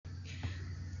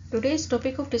Today's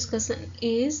topic of discussion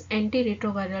is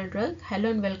antiretroviral drug. Hello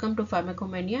and welcome to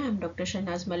Pharmacomania. I am Dr.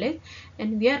 Shahnaz Malik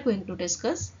and we are going to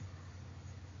discuss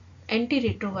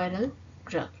antiretroviral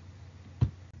drug.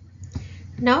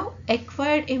 Now,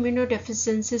 acquired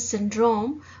immunodeficiency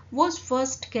syndrome was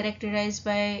first characterized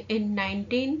in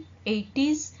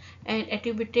 1980s and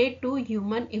attributed to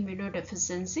human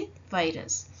immunodeficiency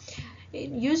virus.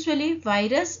 Usually,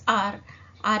 virus are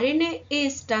RNA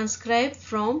is transcribed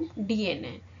from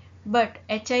DNA, but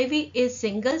HIV is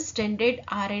single-stranded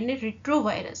RNA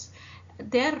retrovirus.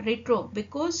 They are retro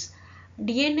because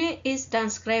DNA is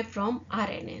transcribed from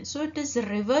RNA. So it is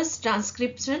reverse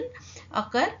transcription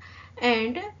occur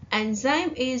and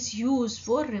enzyme is used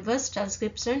for reverse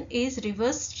transcription is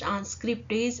reverse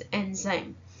transcriptase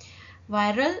enzyme.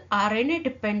 Viral RNA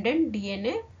dependent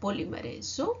DNA polymerase.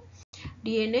 So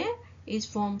DNA is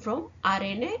formed from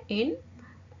RNA in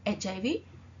HIV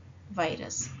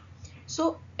virus.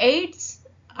 So AIDS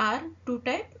are two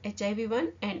types,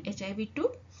 HIV1 and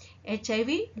HIV2.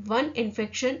 HIV1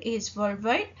 infection is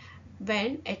worldwide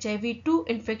when HIV2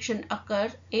 infection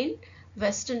occurs in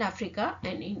Western Africa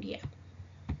and India.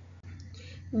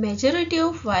 Majority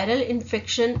of viral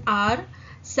infection are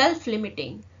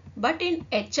self-limiting, but in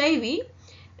HIV,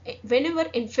 whenever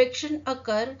infection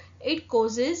occur, it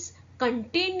causes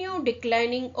continued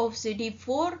declining of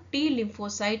CD4 T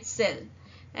lymphocyte cell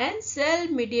and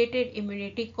cell-mediated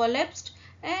immunity collapsed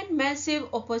and massive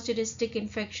opportunistic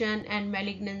infection and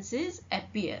malignancies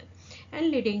appear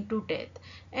and leading to death.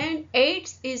 And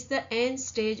AIDS is the end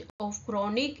stage of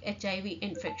chronic HIV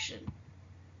infection.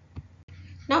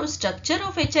 Now, structure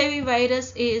of HIV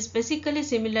virus is basically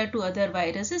similar to other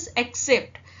viruses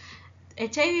except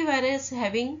HIV virus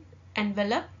having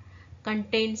envelope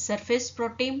contains surface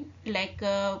protein like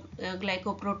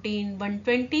glycoprotein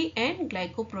 120 and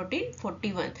glycoprotein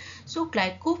 41. So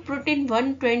glycoprotein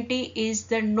 120 is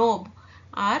the knob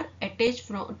are attached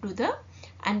to the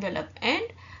envelope,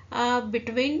 and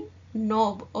between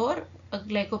knob or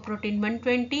glycoprotein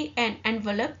 120 and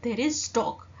envelope there is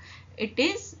stalk. It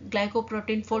is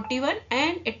glycoprotein 41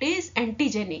 and it is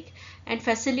antigenic and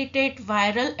facilitate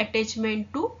viral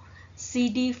attachment to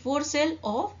CD4 cell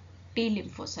of T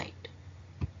lymphocyte.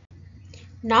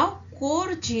 Now,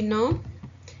 core genome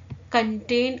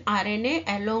contain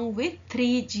RNA along with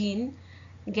 3 genes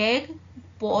GAG,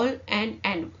 POL and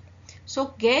ENV.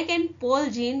 So, GAG and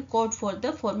POL gene code for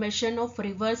the formation of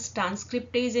reverse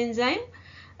transcriptase enzyme,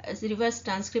 reverse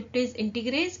transcriptase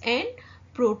integrase and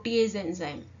protease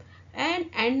enzyme.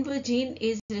 And ENV gene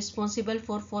is responsible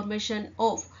for formation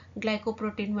of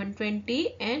glycoprotein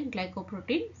 120 and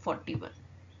glycoprotein 41.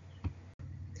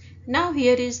 Now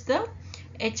here is the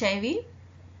HIV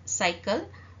cycle.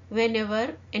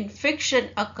 Whenever infection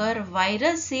occur,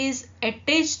 virus is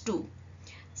attached to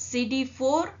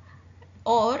CD4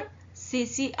 or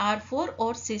CCR4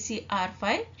 or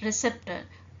CCR5 receptor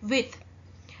with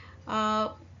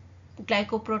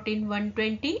glycoprotein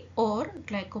 120 or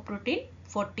glycoprotein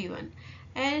 41,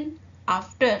 and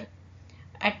after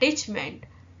attachment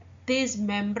this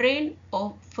membrane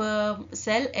of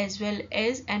cell as well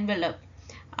as envelope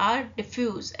are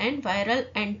diffuse and viral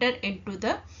enter into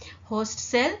the host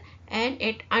cell and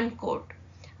it uncoat.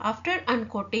 After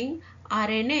uncoating,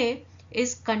 RNA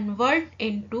is converted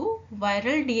into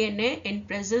viral DNA in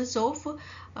presence of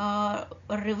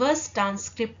reverse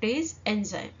transcriptase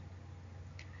enzyme.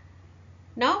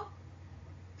 Now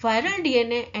viral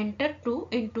DNA enter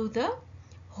into the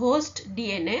host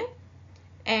DNA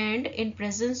and in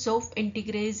presence of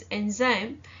integrase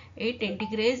enzyme it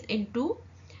integrates into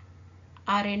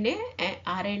RNA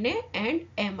and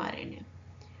mRNA.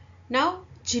 Now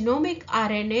genomic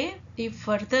RNA, if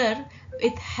further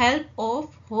with help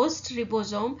of host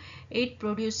ribosome it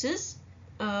produces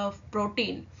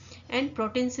protein and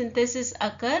protein synthesis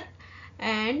occur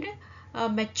and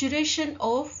maturation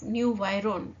of new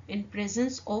viron in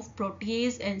presence of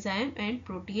protease enzyme and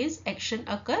protease action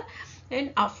occur,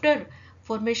 and after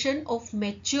formation of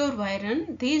mature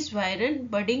viron, these viron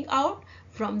budding out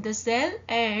from the cell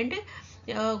and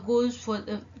goes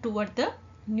toward the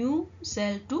new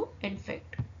cell to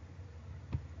infect.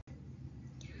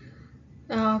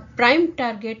 Prime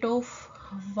target of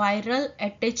viral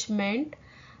attachment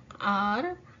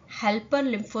are helper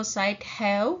lymphocyte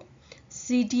have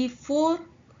CD4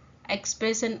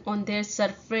 expression on their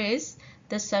surface.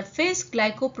 The surface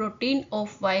glycoprotein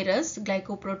of virus,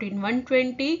 glycoprotein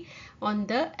 120 on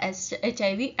the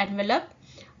HIV envelope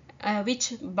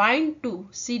which bind to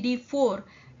CD4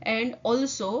 and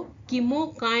also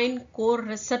chemokine core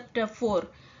receptor 4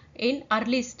 in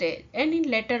early stage, and in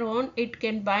later on it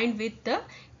can bind with the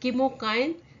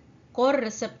chemokine core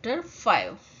receptor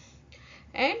 5.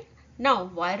 And now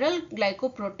viral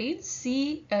glycoprotein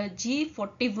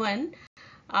G41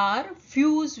 are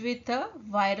fused with a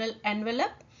viral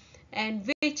envelope and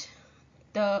with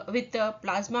the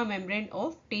plasma membrane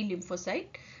of T lymphocyte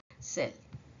cell.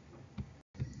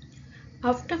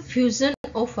 After fusion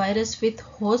of virus with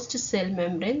host cell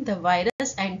membrane, the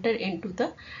virus enter into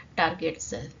the target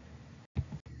cell.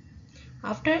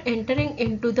 After entering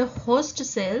into the host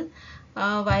cell,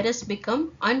 virus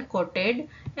become uncoated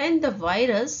and the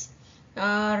virus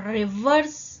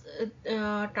reverse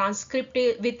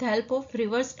transcriptase with help of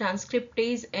reverse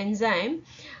transcriptase enzyme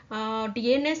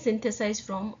DNA synthesized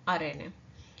from RNA.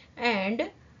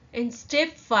 And in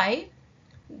step 5,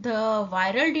 the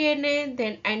viral DNA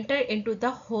then enter into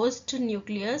the host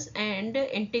nucleus and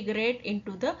integrate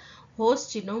into the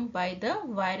host genome by the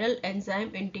viral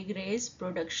enzyme integrase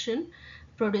producing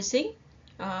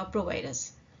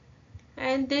provirus.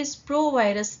 And this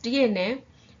provirus DNA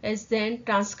is then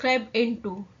transcribed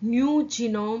into new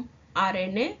genome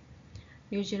RNA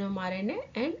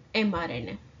and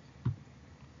mRNA.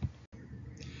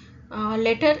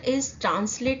 Later is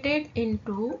translated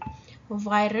into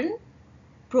viral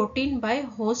protein by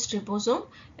host ribosome,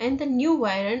 and the new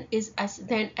virion is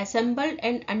then assembled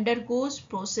and undergoes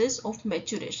process of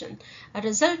maturation. A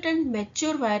resultant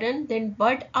mature virion then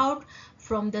bud out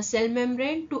from the cell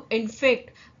membrane to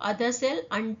infect other cell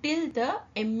until the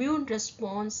immune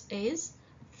response is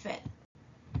fell.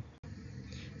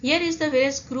 Here is the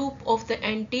various group of the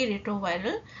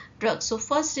antiretroviral drugs. So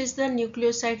first is the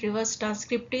nucleoside reverse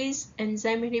transcriptase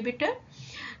enzyme inhibitor,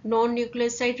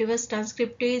 non-nucleoside reverse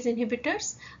transcriptase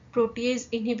inhibitors, protease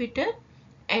inhibitor,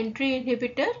 entry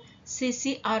inhibitor,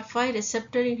 CCR5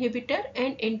 receptor inhibitor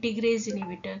and integrase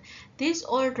inhibitor. These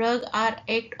all drugs are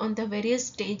act on the various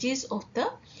stages of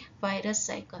the virus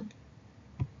cycle.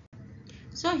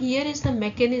 So here is the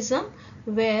mechanism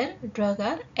where drugs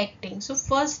are acting. So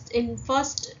first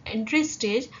entry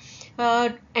stage,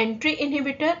 entry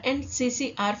inhibitor and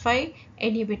CCR5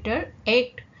 inhibitor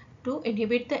act to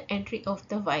inhibit the entry of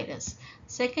the virus.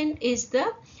 Second is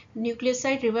the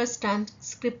nucleoside reverse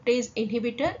transcriptase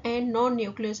inhibitor and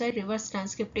non-nucleoside reverse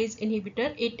transcriptase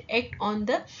inhibitor. It act on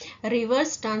the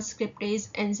reverse transcriptase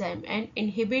enzyme and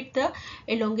inhibit the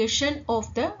elongation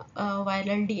of the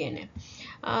viral DNA.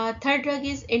 Third drug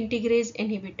is integrase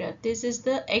inhibitor. This is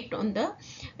the act on the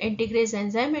integrase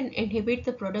enzyme and inhibit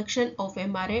the production of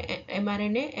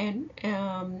mRNA and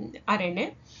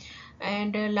RNA.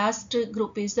 And last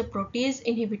group is the protease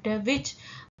inhibitor, which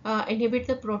inhibit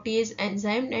the protease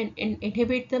enzyme and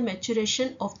inhibit the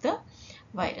maturation of the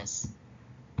virus.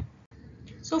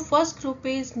 So first group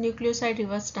is nucleoside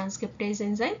reverse transcriptase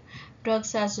enzyme.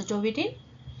 Drugs are zidovudine,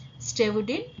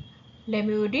 stevudine,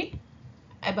 lamivudine,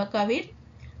 abacavir,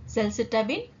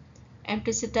 zalcitabine,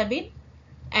 emtricitabine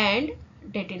and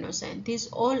detinosine. These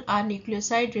all are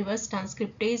nucleoside reverse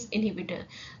transcriptase inhibitor.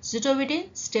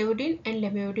 Zidovudine, stevudine and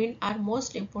lamivudine are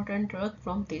most important drugs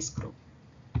from this group.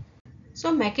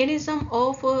 So mechanism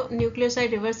of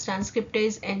nucleoside reverse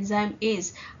transcriptase enzyme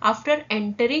is, after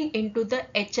entering into the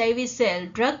HIV cell,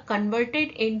 drug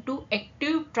converted into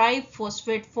active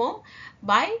triphosphate form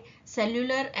by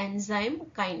cellular enzyme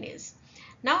kinase.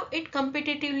 Now it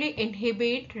competitively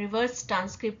inhibit reverse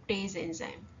transcriptase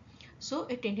enzyme. So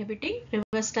it inhibiting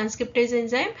reverse transcriptase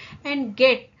enzyme and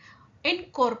get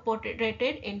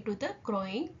incorporated into the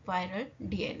growing viral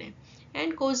DNA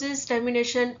and causes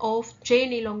termination of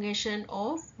chain elongation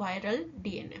of viral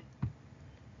DNA.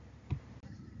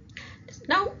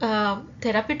 Now,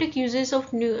 therapeutic uses of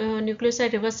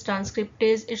nucleoside reverse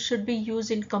transcriptase, it should be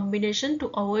used in combination to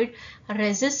avoid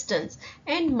resistance,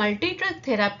 and multi-drug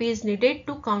therapy is needed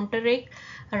to counteract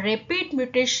rapid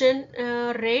mutation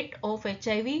rate of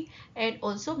HIV and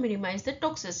also minimize the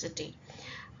toxicity.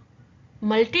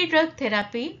 Multi-drug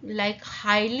therapy like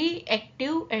highly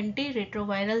active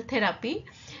antiretroviral therapy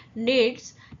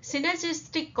needs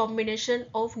synergistic combination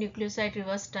of nucleoside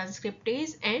reverse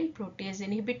transcriptase and protease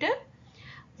inhibitor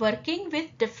working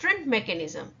with different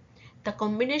mechanism. The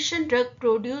combination drug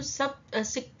produce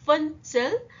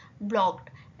sequential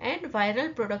blocked and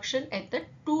viral production at the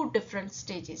two different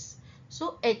stages.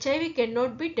 So HIV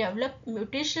cannot be developed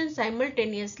mutation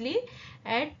simultaneously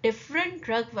at different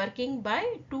drug working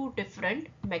by two different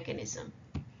mechanism.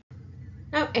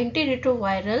 Now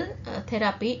antiretroviral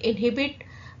therapy inhibit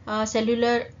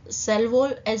cellular cell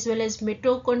wall as well as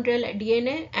mitochondrial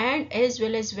DNA and as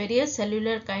well as various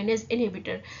cellular kinase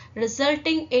inhibitor,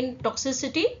 resulting in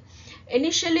toxicity.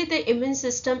 Initially the immune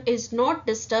system is not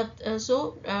disturbed,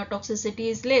 so toxicity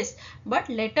is less, but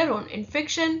later on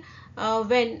infection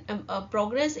when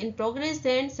progress,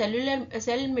 then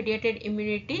cell mediated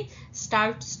immunity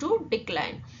starts to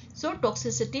decline, so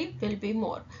toxicity will be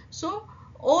more. So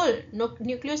all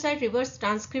nucleoside reverse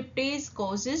transcriptase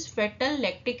causes fetal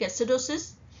lactic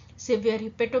acidosis, severe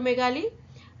hepatomegaly,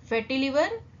 fatty liver.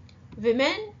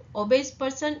 Women, obese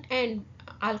person and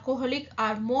alcoholic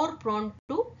are more prone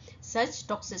to such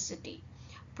toxicity.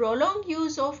 Prolonged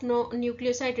use of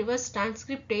nucleoside reverse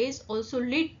transcriptase also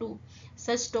lead to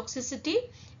such toxicity,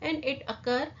 and if it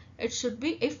occur,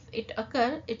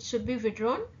 it should be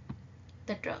withdrawn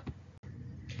the drug.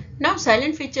 Now,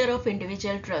 silent feature of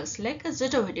individual drugs like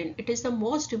zidovudine. It is the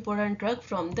most important drug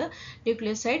from the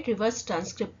nucleoside reverse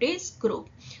transcriptase group.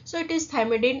 So, it is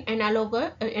thymidine analog.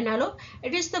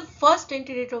 It is the first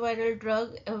antiretroviral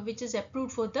drug which is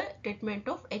approved for the treatment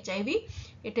of HIV.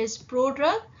 It is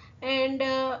pro-drug and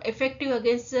effective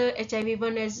against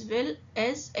HIV-1 as well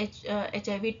as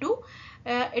HIV-2.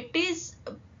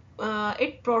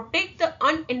 It protects the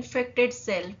uninfected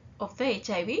cell of the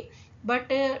HIV,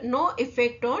 but no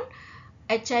effect on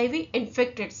HIV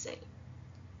infected cell.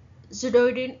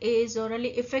 Zidovudine is orally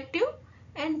effective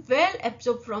and well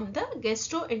absorbed from the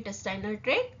gastrointestinal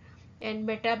tract and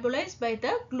metabolized by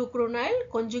the glucuronide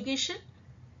conjugation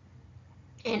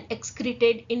and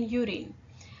excreted in urine.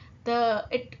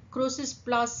 It crosses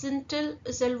placental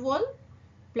cell wall,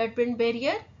 blood-brain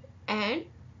barrier and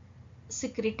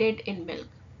secreted in milk.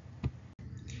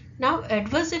 Now,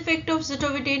 adverse effects of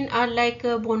zidovudine are like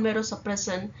bone marrow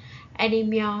suppression,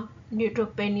 anemia,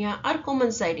 neutropenia are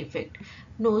common side effects.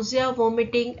 Nausea,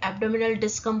 vomiting, abdominal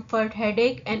discomfort,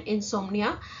 headache and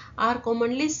insomnia are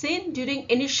commonly seen during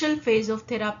initial phase of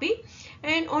therapy,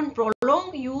 and on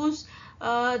prolonged use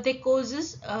they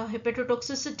causes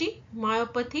hepatotoxicity,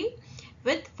 myopathy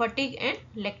with fatigue and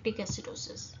lactic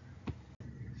acidosis.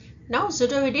 Now,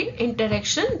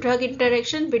 zidovudine drug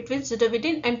interaction between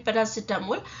zidovudine and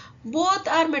paracetamol. Both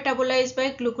are metabolized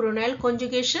by glucuronide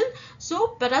conjugation.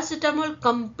 So, paracetamol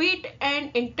compete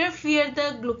and interfere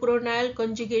the glucuronide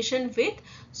conjugation with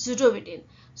zidovudine.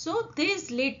 So, these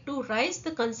lead to rise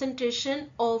the concentration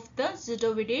of the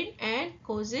zidovudine and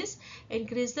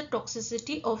increase the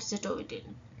toxicity of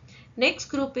zidovudine. Next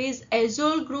group is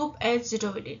azole group and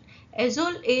zidovudine.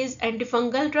 Azole is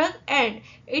antifungal drug and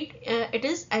it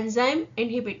is enzyme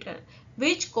inhibitor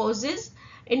which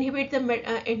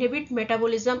inhibit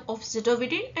metabolism of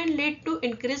zidovudine and lead to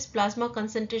increased plasma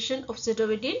concentration of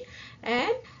zidovudine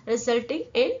and resulting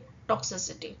in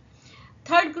toxicity.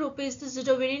 Third group is the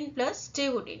zidovudine plus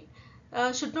stavudine.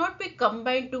 Should not be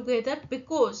combined together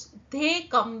because they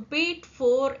compete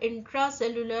for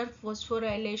intracellular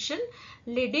phosphorylation,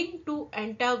 leading to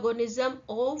antagonism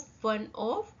of one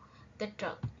of the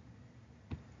drug.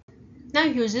 Now,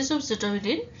 uses of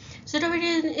zidovudine.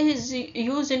 Zidovudine is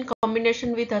used in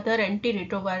combination with other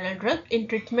antiretroviral drug in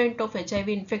treatment of HIV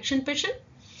infection patient,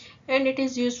 and it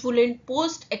is useful in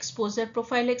post-exposure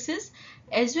prophylaxis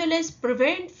as well as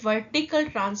prevent vertical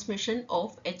transmission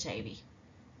of HIV.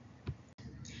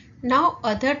 Now,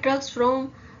 other drugs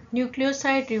from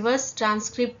nucleoside reverse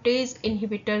transcriptase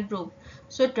inhibitor group.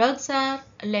 So, drugs are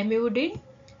lamivudine,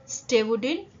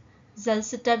 stavudine,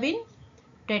 zalcitabine,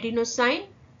 tretinosyne,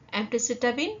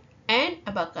 emtricitabine and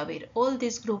abacavir. All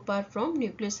these group are from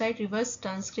nucleoside reverse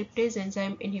transcriptase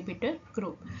enzyme inhibitor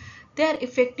group. They are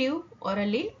effective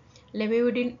orally.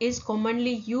 Lamivudine is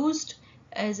commonly used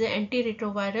as an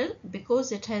antiretroviral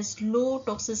because it has low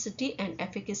toxicity and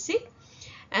efficacy.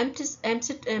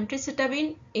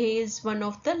 Emtricitabine is one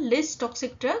of the least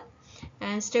toxic drug,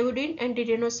 and stavudine and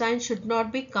tretinosyne should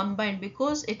not be combined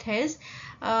because it has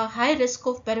a high risk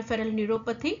of peripheral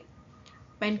neuropathy,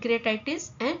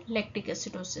 pancreatitis and lactic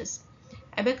acidosis.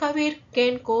 Abacavir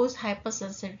can cause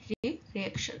hypersensitivity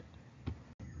reaction.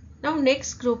 Now,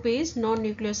 next group is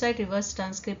non-nucleoside reverse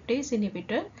transcriptase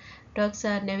inhibitor. Drugs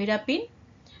are nevirapine,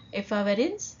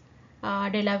 efavirenz,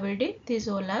 delavudine. These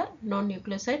all are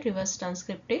non-nucleoside reverse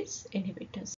transcriptase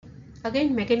inhibitors.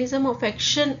 Again, mechanism of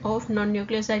action of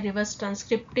non-nucleoside reverse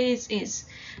transcriptase is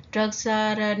drugs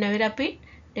are nevirapine,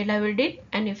 delavudine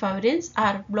and efavirenz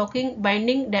are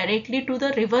binding directly to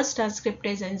the reverse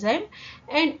transcriptase enzyme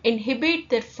and inhibit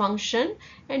their function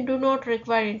and do not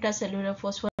require intracellular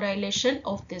phosphorylation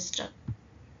of this drug.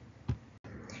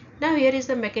 Now, here is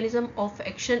the mechanism of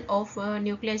action of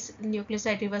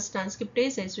nucleoside reverse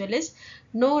transcriptase as well as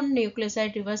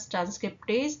non-nucleoside reverse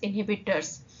transcriptase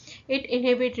inhibitors. It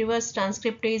inhibits reverse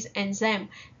transcriptase enzyme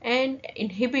and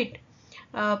inhibit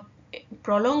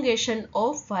prolongation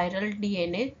of viral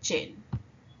DNA chain.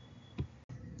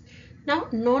 Now,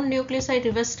 non-nucleoside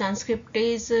reverse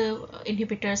transcriptase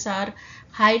inhibitors are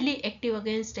highly active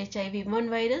against HIV-1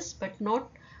 virus but not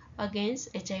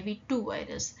against HIV-2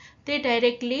 virus. They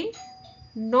directly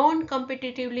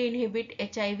non-competitively inhibit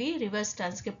HIV reverse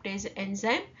transcriptase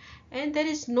enzyme, and there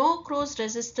is no cross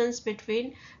resistance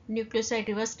between nucleoside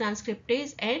reverse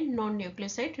transcriptase and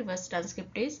non-nucleoside reverse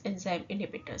transcriptase enzyme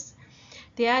inhibitors.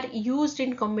 They are used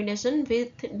in combination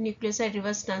with nucleoside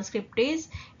reverse transcriptase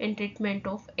in treatment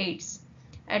of AIDS.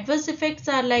 Adverse effects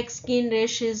are like skin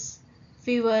rashes,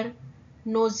 fever,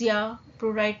 nausea,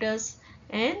 pruritus,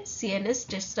 and CNS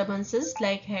disturbances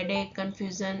like headache,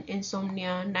 confusion,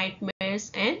 insomnia, nightmares,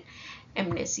 and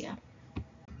amnesia.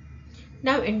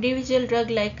 Now, individual drug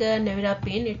like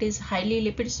nevirapine, it is highly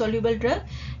lipid soluble drug,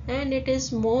 and it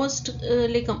is almost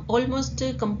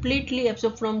completely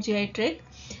absorbed from GI tract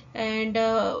and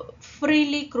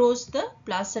freely cross the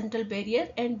placental barrier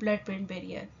and blood-brain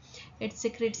barrier. It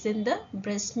secretes in the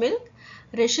breast milk.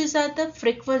 Rashes are the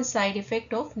frequent side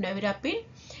effect of nevirapine.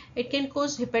 It can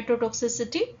cause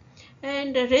hepatotoxicity,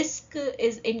 and risk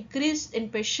is increased in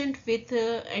patient with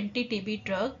anti-TB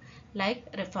drug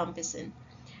like rifampicin.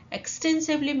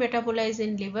 Extensively metabolized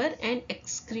in liver and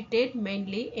excreted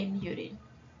mainly in urine.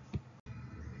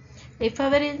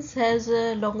 Efavirenz has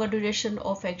a longer duration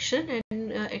of action,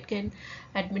 and it can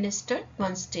administer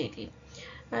once daily.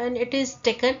 And it is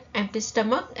taken empty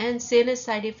stomach, and CNS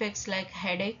side effects like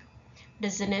headache,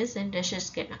 dizziness, and rashes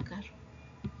can occur.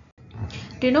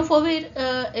 Tenofovir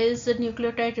is a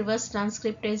nucleotide reverse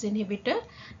transcriptase inhibitor.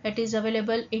 It is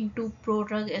available in two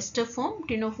prodrug ester form,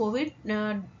 tenofovir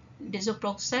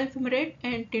disoproxyl fumarate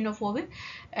and tenofovir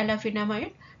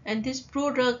alafenamide. And this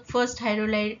prodrug first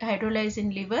hydrolyzed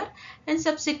in liver and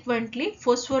subsequently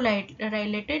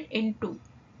phosphorylated into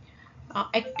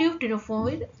active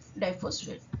tenofovir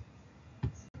diphosphate.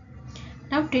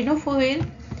 Now, tenofovir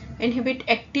inhibit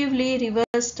actively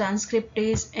reverse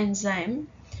transcriptase enzyme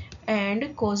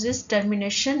and causes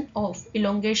termination of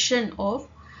elongation of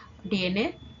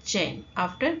DNA chain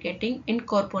after getting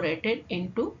incorporated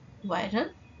into viral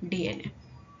DNA.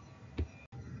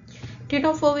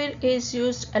 Tenofovir is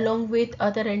used along with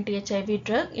other anti-HIV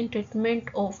drug in treatment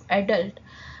of adult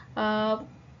uh,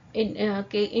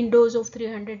 in dose of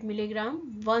 300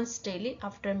 milligram once daily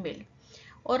after meal.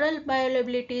 Oral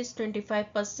bioavailability is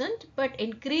 25% but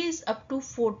increase up to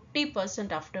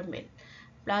 40% after meal.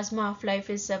 Plasma half-life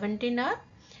is 17 hours.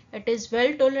 It is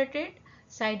well tolerated.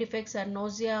 Side effects are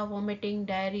nausea, vomiting,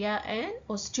 diarrhea, and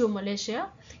osteomalacia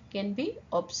can be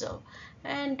observed.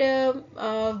 And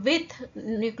with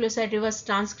nucleoside reverse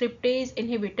transcriptase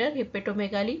inhibitor,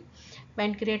 hepatomegaly,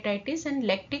 pancreatitis, and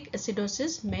lactic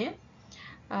acidosis may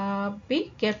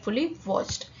be carefully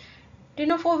watched.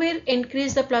 Tenofovir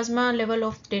increase the plasma level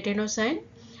of tetanosine,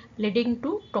 leading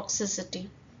to toxicity,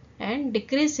 and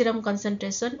decrease serum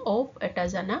concentration of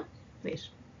atazanavir.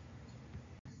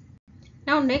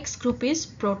 Now next group is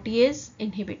protease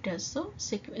inhibitors. So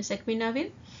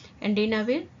sequinavir,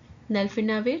 endinavir,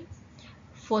 nalfinavir,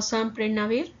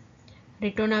 fosamaprnavir,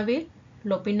 ritonavir,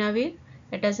 lopinavir,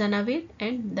 atazanavir,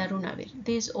 and darunavir.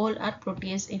 These all are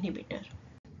protease inhibitors.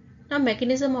 Now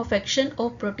mechanism of action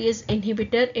of protease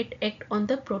inhibitor, it act on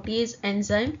the protease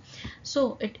enzyme.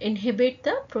 So it inhibit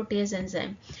the protease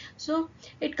enzyme. So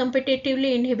it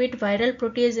competitively inhibit viral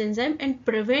protease enzyme and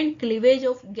prevent cleavage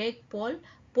of GAG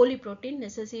polyprotein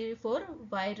necessary for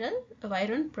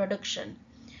viral production.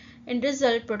 In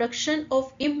result, production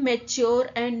of immature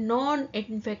and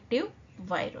non-infective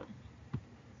viron.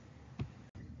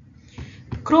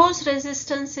 Cross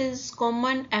resistance is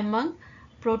common among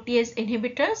protease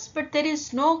inhibitors, but there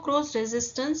is no cross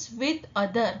resistance with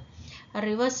other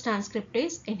reverse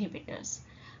transcriptase inhibitors.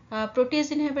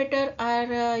 Protease inhibitors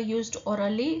are used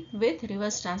orally with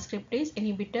reverse transcriptase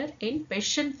inhibitor in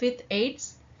patients with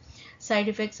AIDS. Side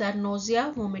effects are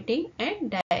nausea, vomiting,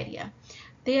 and diarrhea.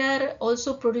 They are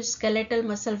also produce skeletal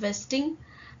muscle wasting,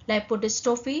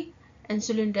 lipodystrophy,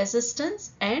 insulin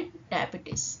resistance, and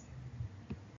diabetes.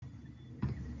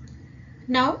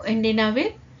 Now,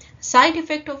 indinavir. Side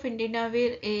effect of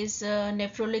indinavir is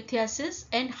nephrolithiasis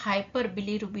and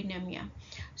hyperbilirubinemia.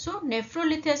 So,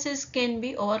 nephrolithiasis can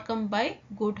be overcome by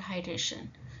good hydration.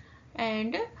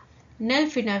 And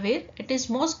nalfinavir, it is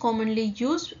most commonly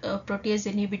used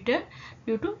protease inhibitor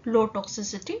due to low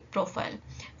toxicity profile.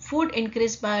 Food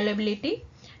increased bioavailability.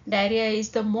 Diarrhea is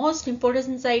the most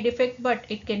important side effect, but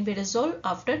it can be resolved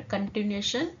after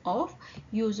continuation of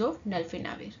use of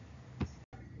nalfinavir.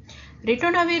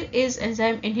 Ritonavir is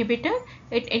enzyme inhibitor.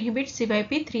 It inhibits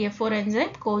CYP3A4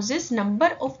 enzyme, causes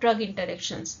number of drug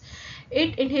interactions.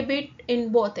 It inhibits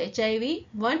in both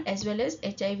HIV-1 as well as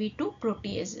HIV-2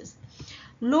 proteases.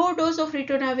 Low dose of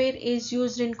ritonavir is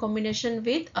used in combination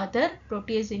with other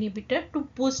protease inhibitor to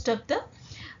boost up the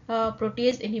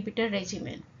protease inhibitor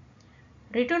regimen.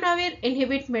 Ritonavir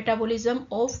inhibit metabolism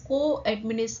of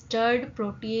co-administered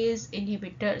protease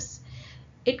inhibitors.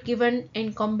 It given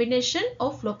in combination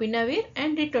of lopinavir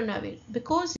and ritonavir,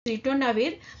 because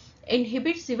ritonavir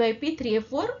inhibits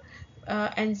CYP3A4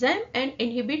 enzyme and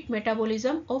inhibit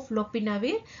metabolism of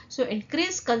lopinavir. So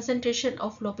increase concentration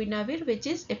of lopinavir, which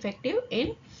is effective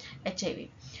in HIV.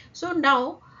 So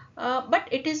now but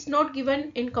it is not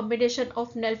given in combination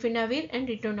of nalfinavir and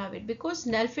ritonavir, because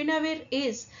nalfinavir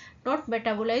is not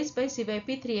metabolized by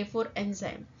CYP3A4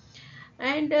 enzyme,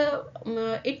 and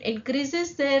it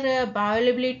increases their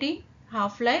bioavailability,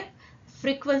 half-life,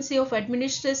 frequency of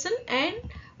administration, and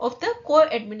of the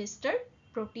co-administered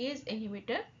protease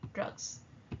inhibitor drugs.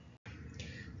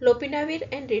 Lopinavir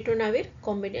and ritonavir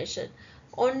combination.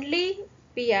 Only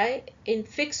PI in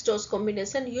fixed dose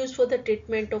combination used for the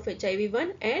treatment of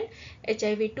HIV-1 and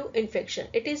HIV-2 infection.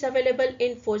 It is available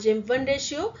in 4:1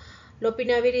 ratio.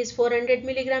 Lopinavir is 400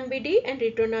 mg BD and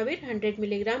ritonavir 100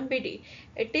 mg BD.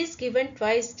 It is given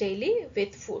twice daily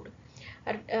with food.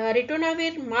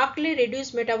 Ritonavir markedly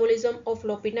reduced metabolism of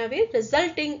lopinavir,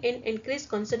 resulting in increased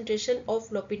concentration of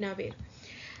lopinavir.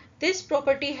 This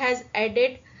property has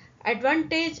added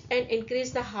advantage and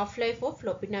increased the half-life of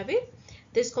lopinavir.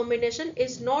 This combination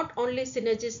is not only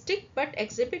synergistic but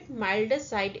exhibit milder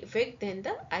side effect than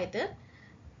the either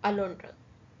alone drug.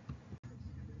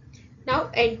 Now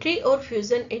entry or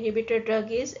fusion inhibitor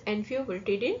drug is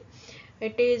enfuvirtidine.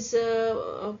 It is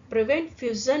prevent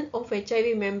fusion of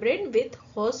HIV membrane with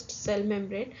host cell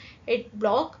membrane. It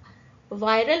block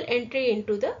viral entry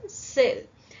into the cell.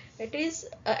 It is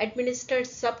administered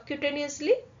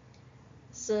subcutaneously.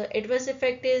 So adverse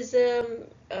effect is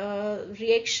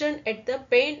reaction at the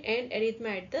pain and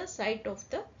erythema at the site of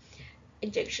the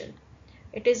injection.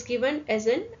 It is given as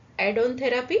an add-on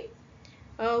therapy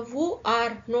who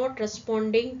are not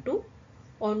responding to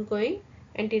ongoing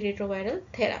antiretroviral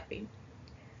therapy,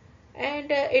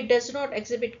 and it does not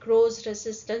exhibit cross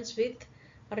resistance with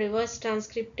reverse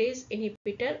transcriptase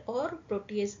inhibitor or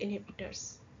protease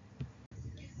inhibitors.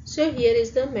 So here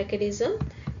is the mechanism.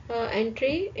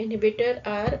 Entry inhibitor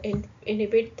are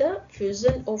inhibit the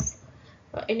fusion of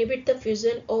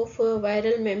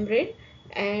viral membrane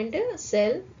and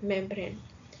cell membrane.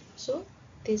 So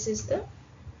this is the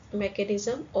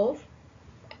mechanism of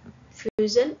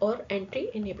fusion or entry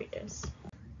inhibitors.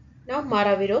 Now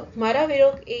Maraviroc.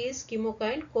 Maraviroc is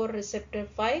chemokine core receptor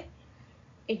 5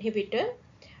 inhibitor.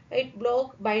 It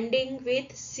block binding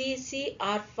with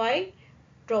CCR5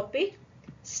 tropic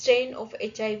strain of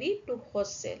HIV to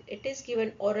host cell. It is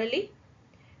given orally.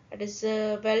 It is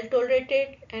well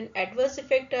tolerated, and adverse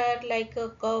effects are like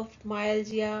cough,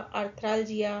 myalgia,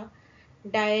 arthralgia,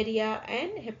 diarrhea,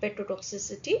 and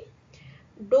hepatotoxicity.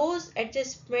 Dose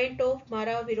adjustment of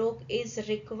Maraviroc is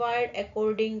required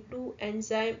according to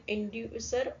enzyme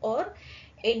inducer or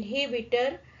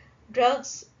inhibitor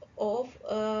drugs of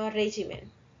regimen.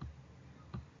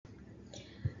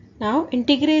 Now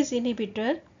integrase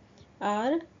inhibitor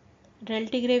are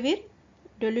raltegravir,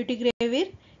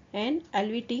 dolutegravir, and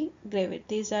alveltegravir.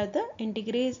 These are the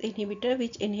integrase inhibitor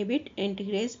which inhibit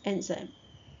integrase enzyme.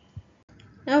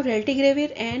 Now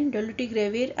raltegravir and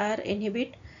dolutegravir are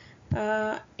inhibit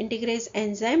integrase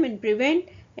enzyme and prevent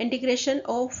integration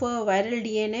of viral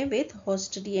DNA with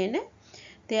host DNA.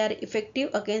 They are effective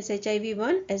against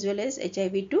HIV-1 as well as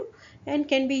HIV-2 and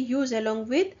can be used along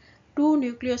with 2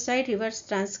 nucleoside reverse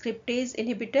transcriptase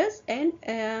inhibitors and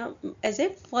as a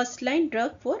first line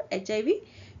drug for HIV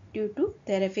due to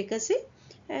their efficacy,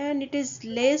 and it is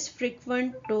less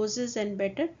frequent doses and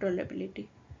better tolerability.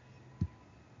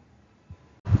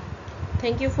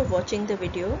 Thank you for watching the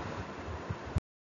video.